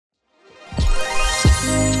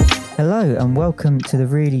Hello and welcome to the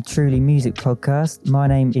Really Truly Music Podcast. My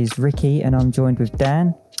name is Ricky and I'm joined with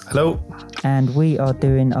Dan. Hello. And we are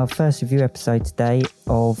doing our first review episode today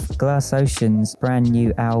of Glass Ocean's brand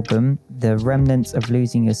new album, The Remnants of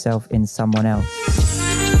Losing Yourself in Someone Else.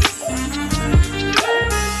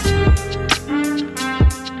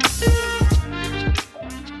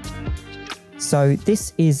 So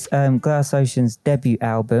this is Glass Ocean's debut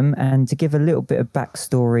album, and to give a little bit of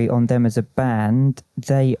backstory on them as a band,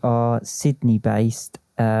 they are Sydney-based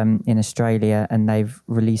in Australia, and they've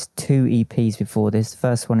released 2 EPs before this. The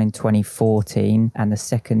first one in 2014 and the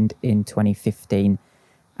second in 2015.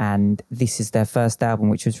 And this is their first album,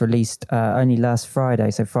 which was released only last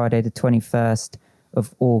Friday, so Friday the 21st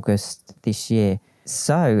of August this year.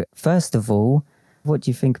 So, first of all, what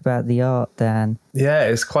do you think about the art, Dan? Yeah,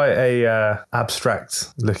 it's quite a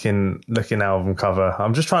abstract looking album cover.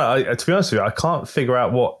 I'm just trying to be honest with you, I can't figure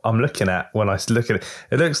out what I'm looking at when I look at it.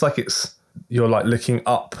 It looks like you're like looking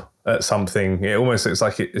up at something. It almost looks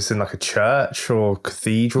like it's in like a church or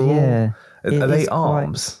cathedral. Yeah. Are they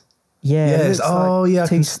arms? Yeah. Yes. Like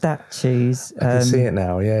two statues. I can see it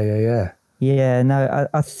now. Yeah. Yeah, no,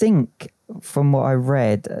 I think from what I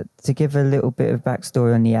read, to give a little bit of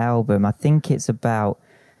backstory on the album, I think it's about,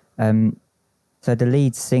 so the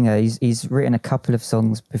lead singer, he's written a couple of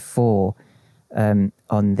songs before on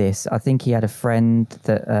this. I think he had a friend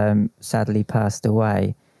that sadly passed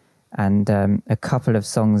away, and a couple of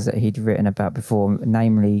songs that he'd written about before,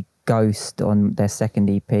 namely Ghost on their second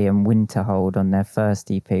EP and Winterhold on their first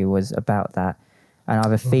EP, was about that. And I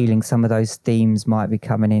have a feeling some of those themes might be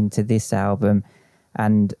coming into this album.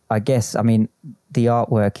 And I guess, I mean, the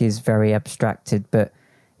artwork is very abstracted, but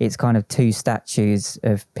it's kind of 2 statues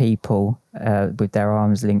of people with their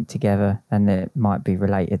arms linked together, and it might be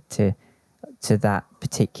related to that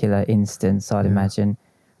particular instance, I'd imagine.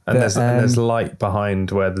 And there's light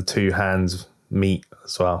behind where the 2 hands meet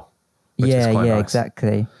as well. Yeah, nice.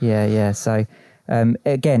 exactly. Yeah. So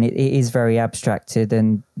again, it is very abstracted,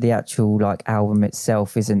 and the actual like album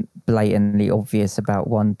itself isn't blatantly obvious about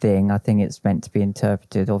one thing. I think it's meant to be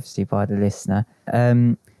interpreted obviously by the listener.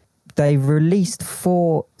 They released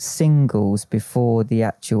 4 singles before the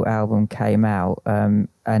actual album came out,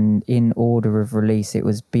 and in order of release it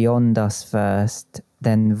was Beyond Us first,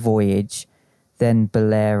 then Voyage, then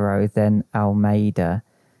Bolero, then Almeida.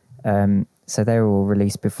 So they were all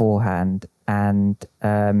released beforehand. And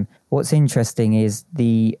what's interesting is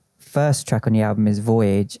the first track on the album is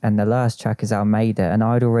Voyage and the last track is Almeida. And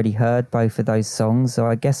I'd already heard both of those songs. So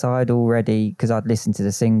I guess because I'd listened to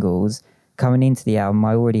the singles, coming into the album,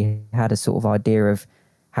 I already had a sort of idea of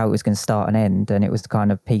how it was going to start and end. And it was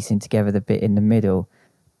kind of piecing together the bit in the middle.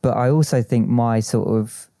 But I also think my sort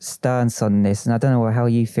of stance on this, and I don't know how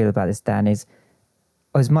you feel about this, Dan, is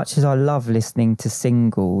as much as I love listening to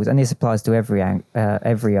singles, and this applies to every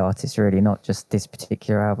artist really, not just this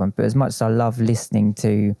particular album, but as much as I love listening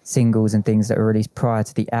to singles and things that are released prior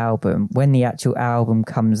to the album, when the actual album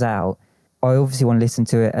comes out, I obviously want to listen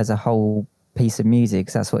to it as a whole piece of music,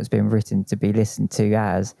 because that's what it's been written to be listened to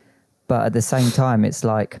as. But at the same time, it's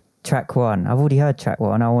like track 1, I've already heard track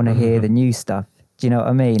 1, I want to hear the new stuff. Do you know what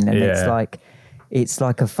I mean? And it's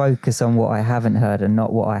like a focus on what I haven't heard and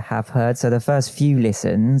not what I have heard. So the first few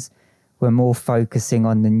listens were more focusing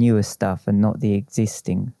on the newer stuff and not the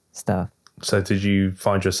existing stuff. So did you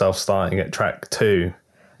find yourself starting at track 2?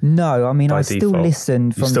 No, I mean, I still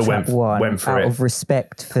listened from track 1 out of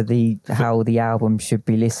respect for how the album should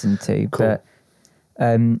be listened to. Cool.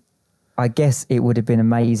 But I guess it would have been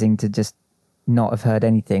amazing to just not have heard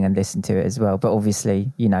anything and listen to it as well. But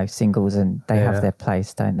obviously, singles, and they have their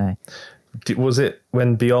place, don't they? Was it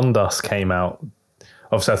when Beyond Us came out?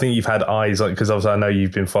 Obviously, I think you've had eyes on, because obviously I know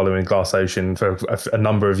you've been following Glass Ocean for a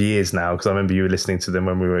number of years now, because I remember you were listening to them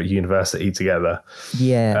when we were at university together.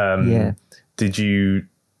 Yeah. Did you,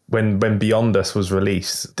 when Beyond Us was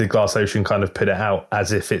released, did Glass Ocean kind of put it out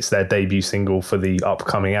as if it's their debut single for the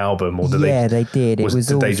upcoming album? Or did they did.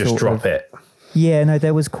 Did they just drop it? Yeah, no,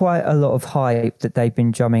 there was quite a lot of hype that they've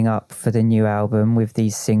been drumming up for the new album with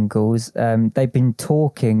these singles. They've been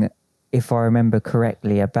talking, if I remember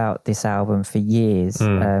correctly, about this album for years.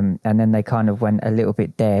 And then they kind of went a little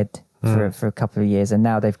bit dead for a couple of years, and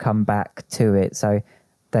now they've come back to it. So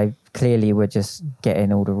they clearly were just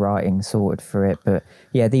getting all the writing sorted for it. But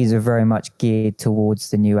yeah, these are very much geared towards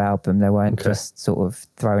the new album. They weren't just sort of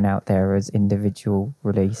thrown out there as individual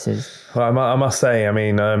releases. Well, I must say, I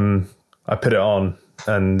mean, I put it on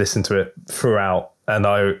and listened to it throughout, and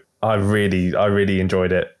I really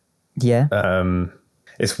enjoyed it. Yeah.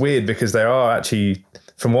 it's weird because they are actually,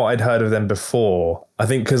 from what I'd heard of them before, I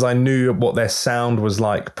think because I knew what their sound was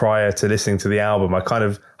like prior to listening to the album, I kind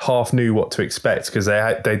of half knew what to expect because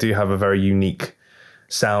they do have a very unique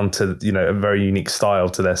sound to, you know, a very unique style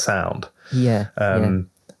to their sound. Yeah.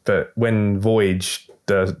 But when Voyage,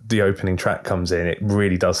 the opening track comes in, it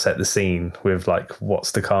really does set the scene with like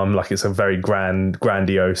what's to come. Like it's a very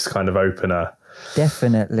grandiose kind of opener.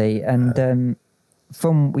 Definitely. And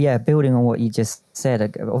from building on what you just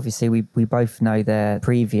said, obviously we both know their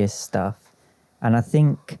previous stuff, and I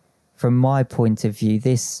think from my point of view,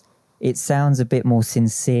 it sounds a bit more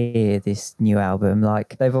sincere, this new album.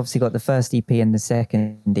 Like they've obviously got the first EP and the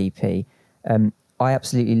second EP. I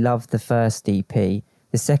absolutely love the first EP.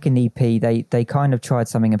 The second EP, they kind of tried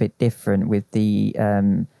something a bit different with the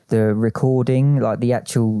recording, like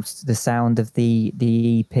the sound of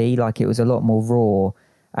the EP. Like it was a lot more raw,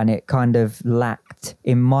 and it kind of lacked,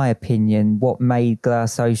 in my opinion, what made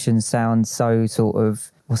Glass Ocean sound so sort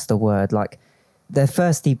of, what's the word? Like their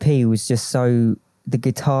first EP was just so, the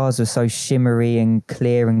guitars were so shimmery and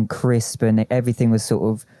clear and crisp, and everything was sort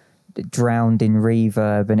of drowned in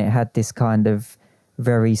reverb, and it had this kind of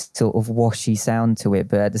very sort of washy sound to it,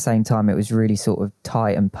 but at the same time it was really sort of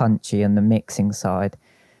tight and punchy on the mixing side.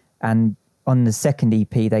 And on the second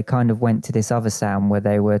EP they kind of went to this other sound where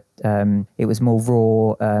they were it was more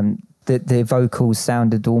raw. The vocals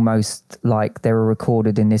sounded almost like they were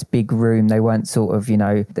recorded in this big room. They weren't sort of, you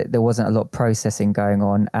know, there wasn't a lot of processing going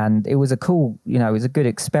on, and it was a cool, you know, it was a good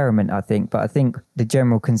experiment, I think. But I think the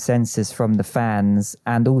general consensus from the fans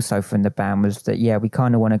and also from the band was that we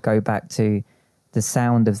kind of want to go back to the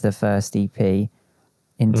sound of the first EP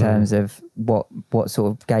in terms of what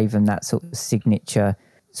sort of gave them that sort of signature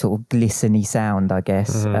sort of glistening sound, I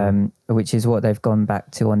guess, which is what they've gone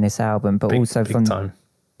back to on this album. But also from time.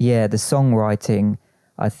 The songwriting,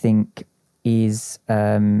 I think, is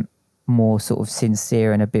more sort of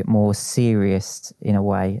sincere and a bit more serious in a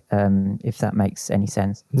way, if that makes any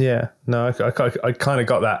sense. Yeah, no, I kind of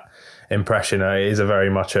got that impression. It is a very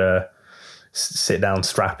much a sit down,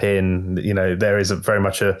 strap in, you know, there is very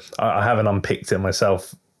much I haven't unpicked it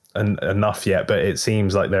myself enough yet, but it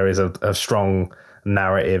seems like there is a strong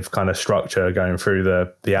narrative kind of structure going through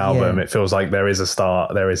the album. It feels like there is a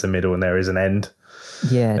start, there is a middle, and there is an end.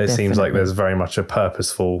 Yeah, it seems like there's very much a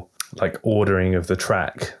purposeful like ordering of the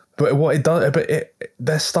track. But what it does,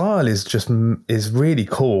 their style is really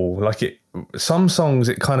cool. Like some songs,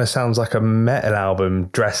 it kind of sounds like a metal album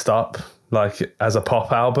dressed up like as a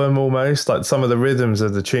pop album almost. Like some of the rhythms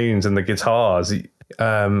of the tunes and the guitars.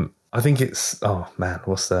 I think it's, oh man,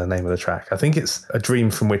 what's the name of the track? I think it's A Dream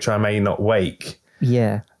From Which I May Not Wake.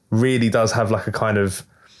 Yeah. Really does have like a kind of,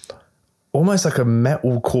 almost like a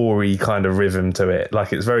metalcore-y kind of rhythm to it.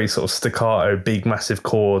 Like it's very sort of staccato, big massive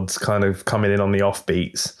chords kind of coming in on the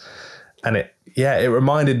offbeats. And it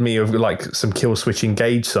reminded me of like some Killswitch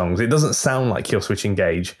Engage songs. It doesn't sound like Killswitch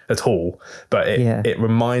Engage at all, but it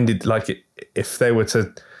reminded, like if they were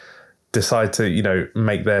to decide to, you know,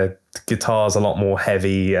 make their guitars a lot more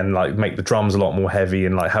heavy and like make the drums a lot more heavy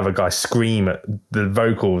and like have a guy scream at the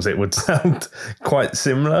vocals, it would sound quite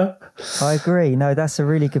similar. I agree. No, that's a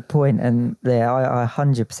really good point. And I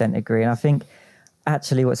 100% agree. And I think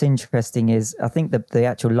actually what's interesting is I think the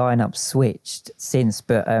actual lineup switched since,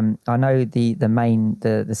 but I know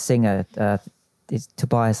the singer is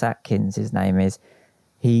Tobias Atkins, his name is.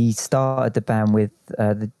 He started the band with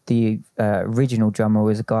the original drummer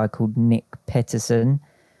was a guy called Nick Petterson.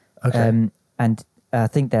 Okay. And I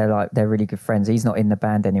think they're really good friends. He's not in the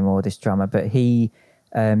band anymore, this drummer, but he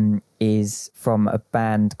is from a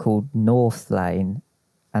band called North Lane.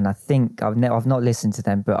 And I think I've not listened to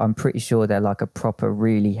them, but I'm pretty sure they're like a proper,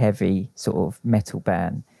 really heavy sort of metal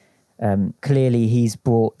band. Clearly, he's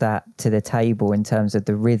brought that to the table in terms of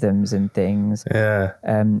the rhythms and things. Yeah.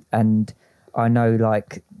 And I know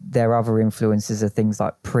like their other influences are things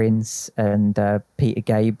like Prince and Peter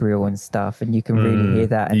Gabriel and stuff, and you can really hear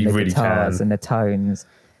that in the really guitars and the tones.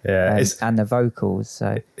 Yeah, and the vocals.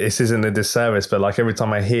 So this isn't a disservice, but like every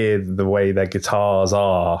time I hear the way their guitars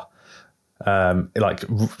are, like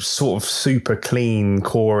sort of super clean,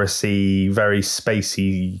 chorusy, very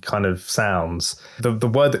spacey kind of sounds. The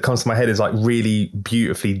word that comes to my head is like really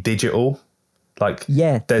beautifully digital. Like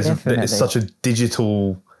it's such a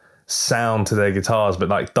digital sound to their guitars, but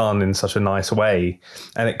like done in such a nice way.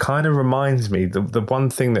 And it kind of reminds me, the one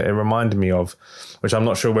thing that it reminded me of, which I'm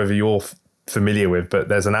not sure whether you're familiar with, but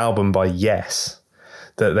there's an album by Yes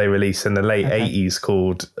that they released in the late 80s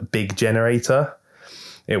called Big Generator.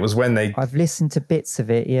 It was when I've listened to bits of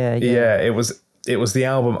it. Yeah. It was the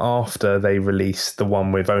album after they released the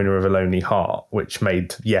one with Owner of a Lonely Heart, which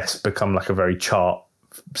made Yes become like a very chart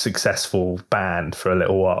successful band for a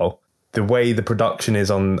little while. The way the production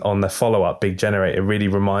is on the follow-up, Big Generator, really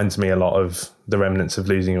reminds me a lot of the remnants of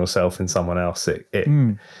Losing Yourself in Someone Else. I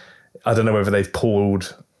don't know whether they've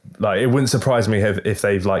pulled, like, it wouldn't surprise me if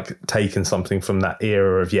they've like taken something from that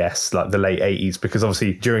era of Yes, like the late 80s, because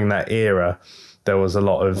obviously during that era there was a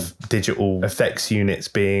lot of digital effects units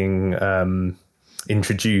being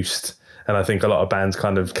introduced, and I think a lot of bands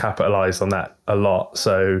kind of capitalized on that a lot.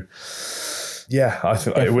 So yeah, I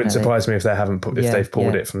think it wouldn't surprise me if they haven't they've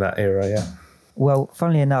pulled it from that era. Yeah. Well,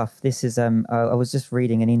 funnily enough, this is I was just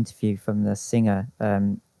reading an interview from the singer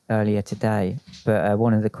earlier today, but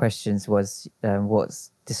one of the questions was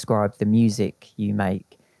what's described the music you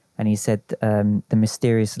make, and he said the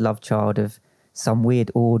mysterious love child of some weird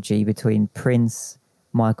orgy between Prince,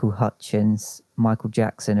 Michael Hutchence, Michael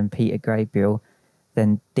Jackson, and Peter Gabriel.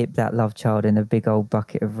 Then dip that love child in a big old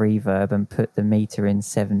bucket of reverb and put the meter in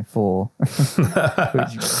 7/4,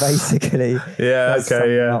 which basically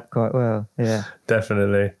up quite well. Yeah,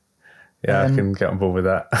 definitely. Yeah, I can get on board with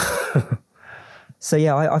that. So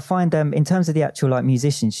yeah, I find in terms of the actual like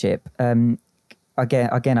musicianship,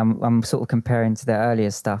 again, I'm sort of comparing to their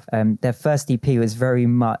earlier stuff. Their first EP was very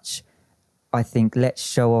much, I think, let's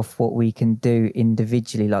show off what we can do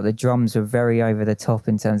individually. Like the drums were very over the top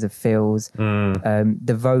in terms of fills.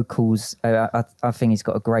 The vocals, I think he's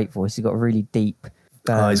got a great voice. He's got a really deep,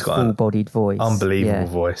 he's got full-bodied voice. Unbelievable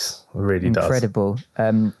voice. It really Incredible.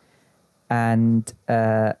 And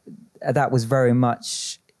that was very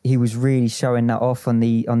much, he was really showing that off on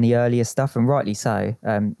the earlier stuff, and rightly so.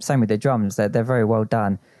 Same with the drums. They're very well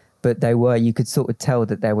done. But you could sort of tell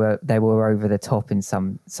that they were over the top in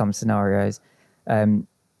some scenarios. And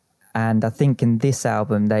I think in this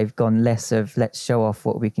album, they've gone less of let's show off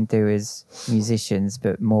what we can do as musicians,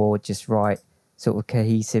 but more just write sort of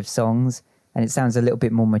cohesive songs. And it sounds a little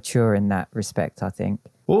bit more mature in that respect, I think.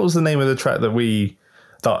 What was the name of the track that we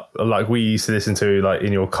used to listen to like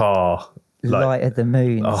in your car? Light of the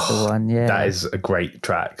Moon is the one, yeah. That is a great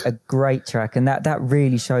track. A great track, and that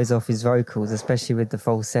really shows off his vocals, especially with the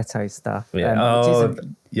falsetto stuff. Yeah,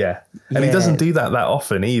 And he doesn't do that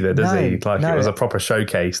often either, does he? It was a proper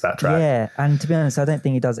showcase, that track. Yeah, and to be honest, I don't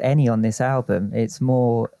think he does any on this album.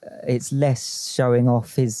 It's less showing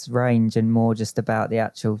off his range and more just about the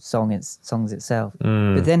actual songs itself.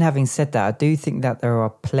 But then having said that, I do think that there are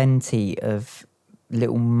plenty of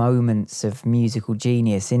little moments of musical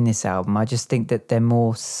genius in this album. I just think that they're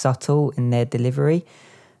more subtle in their delivery.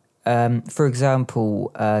 For example,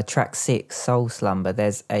 track 6, Soul Slumber,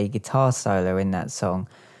 there's a guitar solo in that song,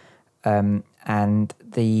 and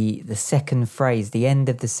the second phrase, the end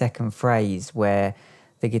of the second phrase, where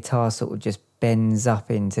the guitar sort of just bends up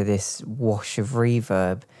into this wash of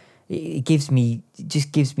reverb, it gives me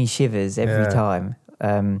shivers every time.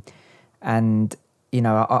 And you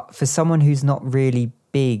know, for someone who's not really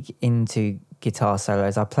big into guitar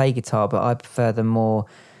solos, I play guitar, but I prefer the more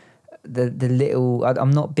the little.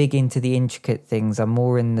 I'm not big into the intricate things. I'm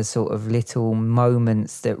more in the sort of little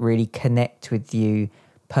moments that really connect with you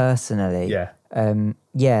personally.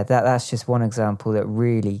 That's just one example that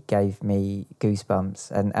really gave me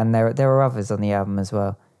goosebumps, and there are others on the album as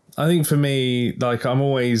well. I think for me, like I'm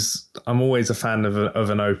always a fan of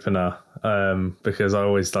an opener, because I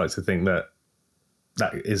always like to think that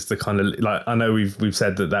is the kind of, like, I know we've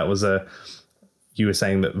said that was you were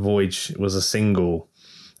saying that Voyage was a single.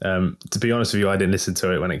 To be honest with you, I didn't listen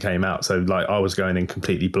to it when it came out, so like I was going in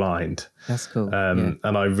completely blind. That's cool. And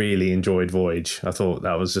I really enjoyed Voyage. I thought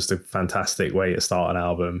that was just a fantastic way to start an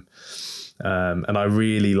album. And I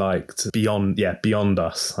really liked Beyond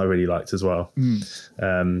Us. I really liked as well.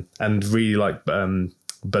 And really liked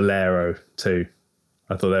Bolero too.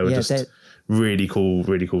 I thought they were just really cool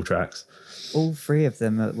tracks. All three of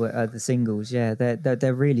them are the singles. Yeah,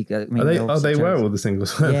 they're really good. I mean, they were all the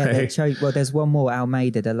singles. Well, there's one more,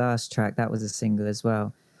 Almeida, the last track, that was a single as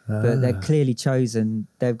well. But they're clearly chosen.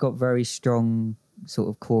 They've got very strong sort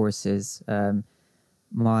of choruses.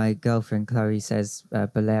 My girlfriend Chloe says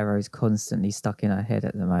Bolero is constantly stuck in her head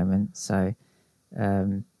at the moment. So,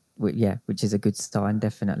 which is a good sign,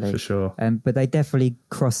 definitely. For sure. But they definitely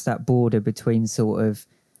cross that border between sort of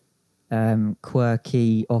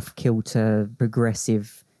quirky, off-kilter,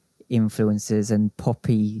 progressive influences and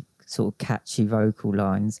poppy, sort of catchy vocal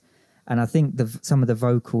lines. And I think some of the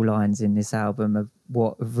vocal lines in this album are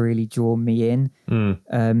what have really drawn me in.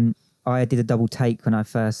 I did a double take when I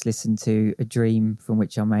first listened to A Dream From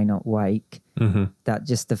Which I May Not Wake. That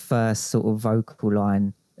just the first sort of vocal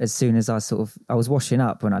line, as soon as I was washing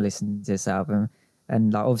up when I listened to this album,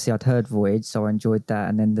 and like obviously I'd heard Voyage, so I enjoyed that.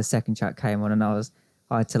 And then the second track came on and I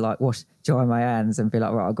I had to like dry my hands and be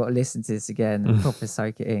like, right, I've got to listen to this again and proper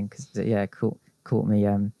soak it in, because caught me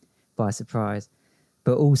by surprise.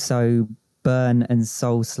 But also Burn and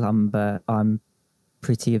Soul Slumber, I'm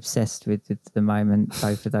pretty obsessed with at the moment,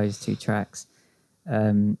 both of those two tracks.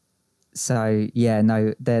 So yeah,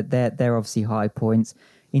 no, they're obviously high points.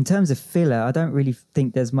 In terms of filler, I don't really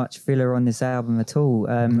think there's much filler on this album at all.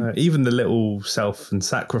 Even the little Self and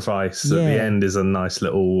Sacrifice at the end is a nice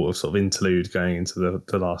little sort of interlude going into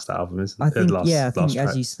the last album, isn't it? I think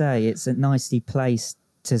as you say, it's nicely placed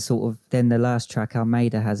to sort of, then the last track,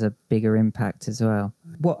 Almeida, has a bigger impact as well.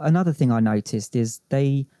 Another thing I noticed is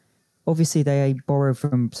they borrow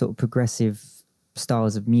from sort of progressive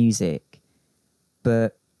styles of music,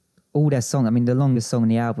 but all their songs, I mean, the longest song on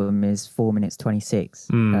the album is 4 minutes 26,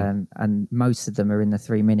 and most of them are in the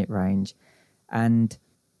 3-minute range. And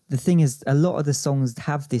the thing is, a lot of the songs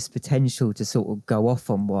have this potential to sort of go off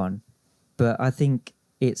on one, but I think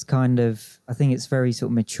it's very sort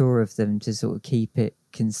of mature of them to sort of keep it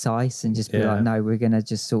concise and just be like, no, we're going to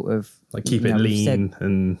just sort of like keep it lean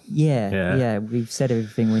and we've said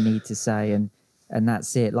everything we need to say, and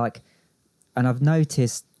that's it. Like, and I've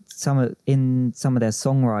noticed in some of their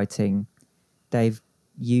songwriting, they've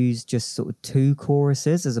used just sort of 2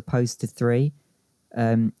 choruses as opposed to 3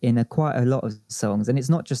 in quite a lot of songs. And it's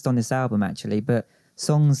not just on this album actually, but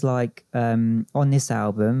songs like on this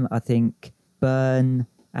album, I think Burn,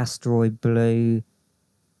 Asteroid Blue,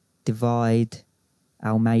 Divide,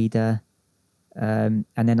 Almeida, and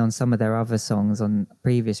then on some of their other songs on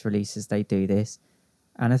previous releases they do this,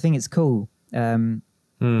 and I think it's cool.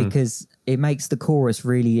 Because it makes the chorus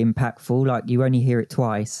really impactful. Like, you only hear it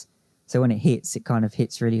twice, so when it hits, it kind of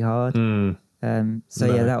hits really hard.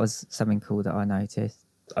 That was something cool that I noticed.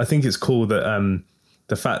 I think it's cool that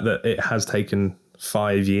the fact that it has taken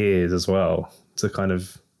 5 years as well to kind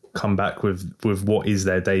of come back with what is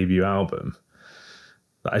their debut album.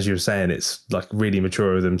 As you were saying, it's like really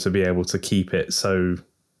mature of them to be able to keep it so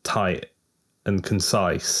tight and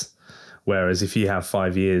concise. Whereas if you have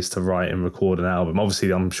 5 years to write and record an album,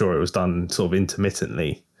 obviously I'm sure it was done sort of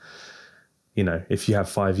intermittently. You know, if you have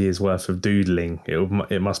 5 years worth of doodling,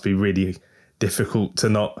 it must be really difficult to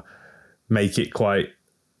not make it quite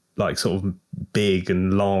like sort of big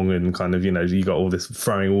and long and kind of, you know, you got all this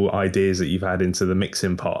throwing all ideas that you've had into the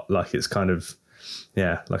mixing pot. Like, it's kind of,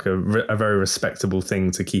 like a very respectable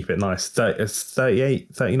thing to keep it nice. It's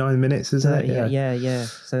 39 minutes, isn't it? Yeah.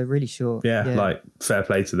 So really short. Yeah, like fair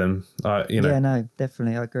play to them. Yeah, no,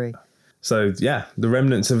 definitely, I agree. So yeah, the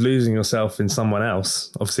remnants of Losing Yourself in Someone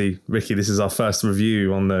Else. Obviously, Ricky, this is our first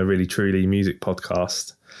review on the Really Truly Music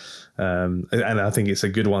podcast. And I think it's a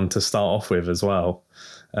good one to start off with as well.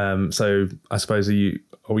 So I suppose are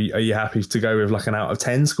you happy to go with like an out of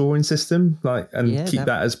 10 scoring system, keep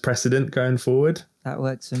that as precedent going forward? That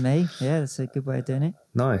works for me. Yeah, that's a good way of doing it.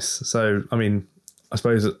 Nice. So I mean, I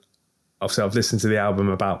suppose obviously I've listened to the album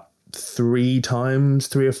about 3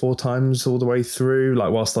 or 4 times all the way through,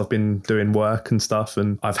 like whilst I've been doing work and stuff,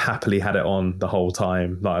 and I've happily had it on the whole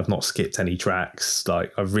time. Like, I've not skipped any tracks.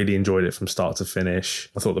 Like, I've really enjoyed it from start to finish.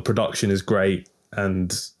 I thought the production is great.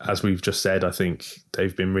 And as we've just said, I think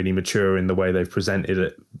they've been really mature in the way they've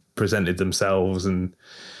presented themselves. And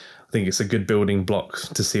I think it's a good building block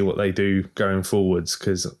to see what they do going forwards,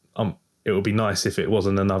 because it would be nice if it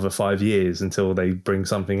wasn't another 5 years until they bring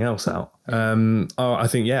something else out. I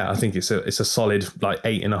think it's a solid like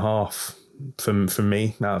 8.5 from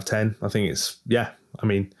me out of 10. I think it's, I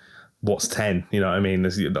mean, what's 10? You know what I mean?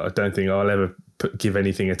 I don't think I'll ever give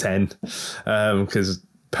anything a 10 because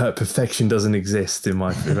perfection doesn't exist in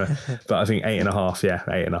my but I think 8.5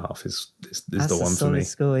 8.5 is the one for me.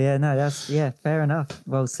 Score. Fair enough,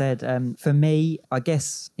 well said. For me, I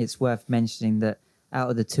guess it's worth mentioning that out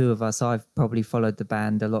of the two of us, I've probably followed the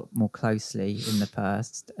band a lot more closely in the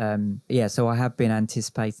past. So I have been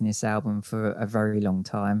anticipating this album for a very long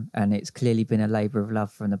time, and it's clearly been a labour of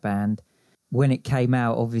love from the band. When it came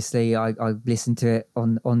out, obviously I listened to it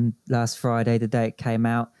on last Friday, the day it came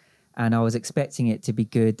out, and I was expecting it to be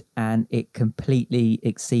good, and it completely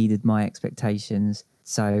exceeded my expectations.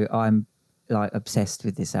 So I'm like obsessed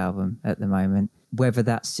with this album at the moment. Whether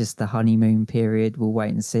that's just the honeymoon period, we'll wait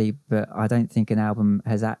and see. But I don't think an album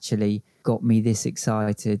has actually got me this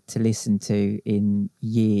excited to listen to in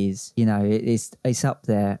years. You know, it's up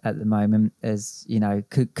there at the moment as, you know,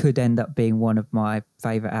 could end up being one of my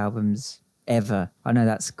favourite albums ever. I know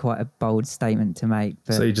that's quite a bold statement to make.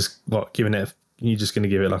 But so you're just you're just going to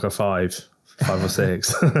give it like a 5 or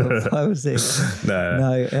 6? 5 or 6?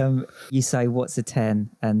 No. You say what's a 10,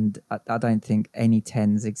 and I don't think any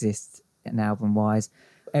 10s exist. An album wise,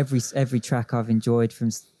 every track I've enjoyed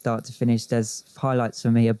from start to finish. There's highlights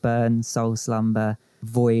for me are Burn, Soul Slumber,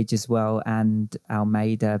 Voyage as well, and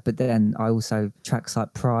Almeida. But then I also tracks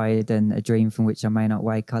like Pride and A Dream from Which I May Not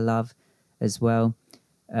Wake I love as well.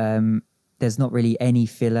 There's not really any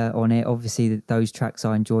filler on it. Obviously, those tracks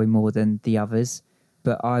I enjoy more than the others,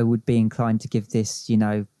 but I would be inclined to give this,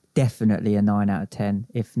 definitely a 9 out of 10.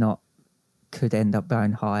 If not, could end up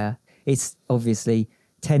going higher. It's obviously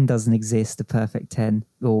 10 doesn't exist, the perfect 10,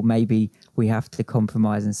 or maybe we have to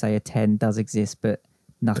compromise and say a 10 does exist, but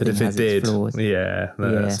nothing has its flaws.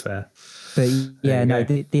 That's fair.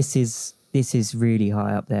 But this is really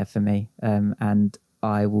high up there for me, and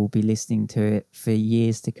I will be listening to it for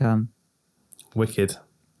years to come. Wicked.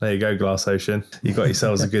 There you go, Glass Ocean. You got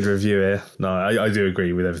yourselves a good review here. No, I do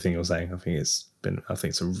agree with everything you're saying. I think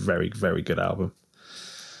it's a very, very good album.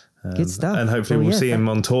 Good stuff. And hopefully we'll see him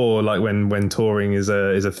on tour, like when touring is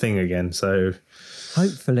a thing again. So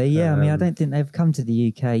hopefully, yeah. I mean, I don't think they've come to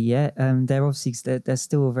the UK yet. They're obviously they're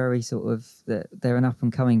still a very sort of they're an up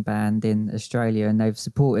and coming band in Australia, and they've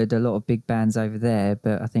supported a lot of big bands over there.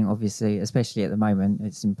 But I think obviously, especially at the moment,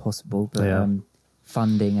 it's impossible. But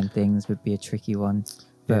funding and things would be a tricky one.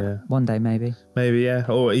 But one day maybe,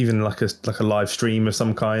 or even like a live stream of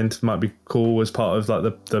some kind might be cool as part of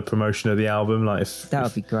like the promotion of the album. Like that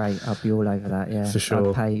would be great. I'd be all over that. Yeah, for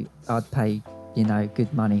sure. I'd pay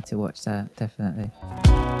good money to watch that. Definitely.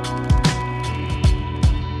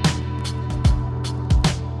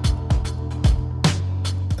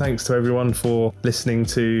 Thanks to everyone for listening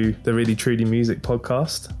to the Really Truly Music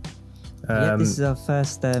podcast. This is our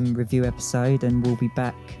first review episode, and we'll be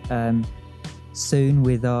back soon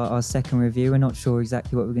with our second review. We're not sure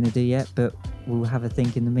exactly what we're going to do yet, but we'll have a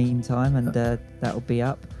think in the meantime, and that'll be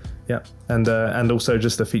up. Yeah, and also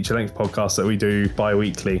just the feature-length podcast that we do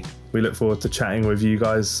bi-weekly. We look forward to chatting with you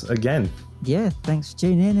guys again. Yeah, thanks for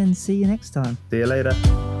tuning in, and see you next time. See you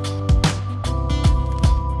later.